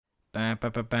Hello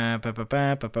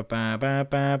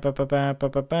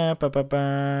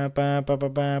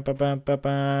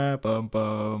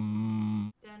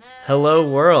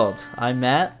world, I'm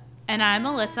Matt, And I'm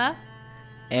Alyssa.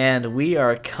 and we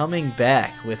are coming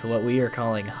back with what we are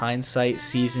calling Hindsight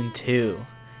Season 2.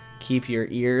 Keep your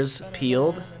ears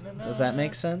peeled. Does that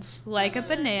make sense? Like a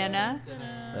banana.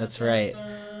 That's right.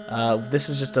 This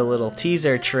is just a little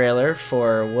teaser trailer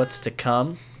for what's to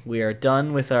come. We are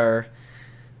done with our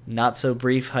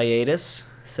not-so-brief hiatus.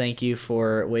 Thank you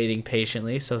for waiting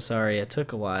patiently. So sorry it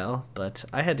took a while, but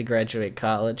I had to graduate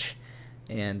college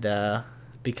and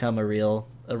become a real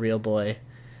boy,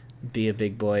 be a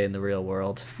big boy in the real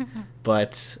world.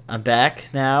 But I'm back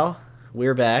now.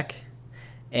 We're back,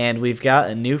 and we've got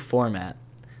a new format.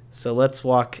 So let's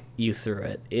walk you through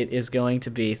it. It is going to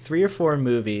be 3 or 4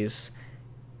 movies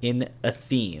in a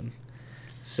theme.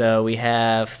 So we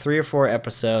have 3 or 4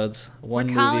 episodes, one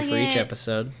movie for each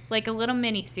episode. Like a little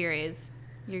mini series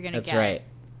you're going to get. That's right.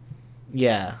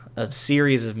 Yeah, a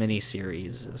series of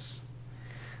mini-series.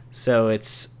 So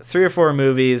it's 3 or 4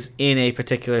 movies in a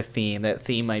particular theme. That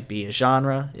theme might be a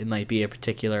genre. It might be a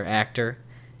particular actor.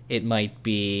 It might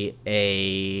be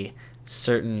a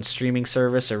certain streaming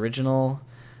service original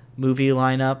movie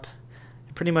lineup.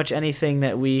 Pretty much anything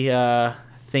that we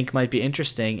think might be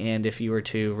interesting. And if you were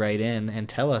to write in and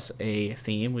tell us a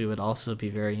theme, we would also be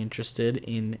very interested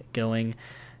in going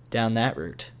down that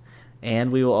route.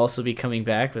 And we will also be coming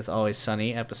back with Always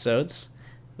Sunny episodes.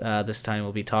 This time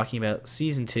we'll be talking about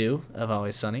Season 2 of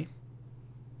Always Sunny.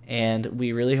 And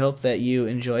we really hope that you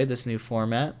enjoy this new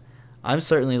format. I'm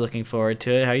certainly looking forward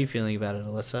to it. How are you feeling about it,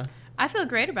 Alyssa? I feel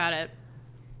great about it.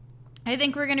 I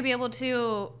think we're going to be able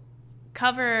to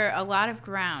cover a lot of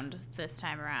ground this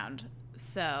time around.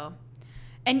 So,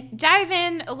 and dive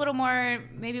in a little more,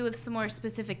 maybe with some more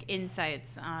specific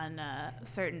insights on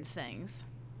certain things.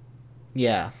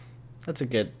 Yeah. That's a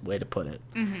good way to put it.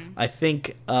 Mm-hmm. I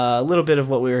think a little bit of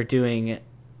what we were doing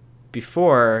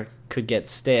before could get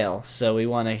stale, so we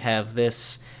want to have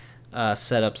this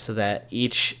set up so that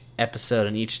each episode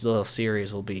and each little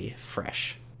series will be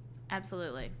fresh.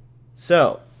 Absolutely.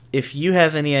 So, if you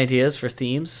have any ideas for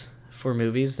themes for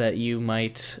movies that you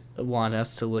might want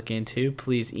us to look into,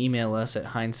 please email us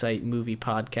at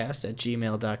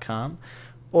hindsightmoviepodcast@gmail.com,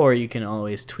 or you can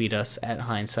always tweet us at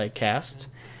hindsightcast.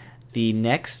 The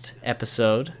next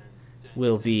episode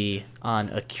will be on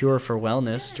A Cure for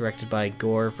Wellness, directed by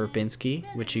Gore Verbinski,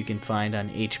 which you can find on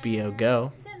HBO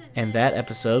Go. And that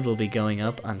episode will be going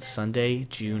up on Sunday,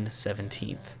 June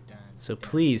 17th. So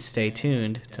please stay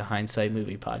tuned to Hindsight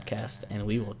Movie Podcast, and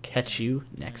we will catch you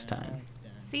next time.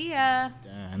 See ya.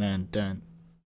 Dun, dun, dun.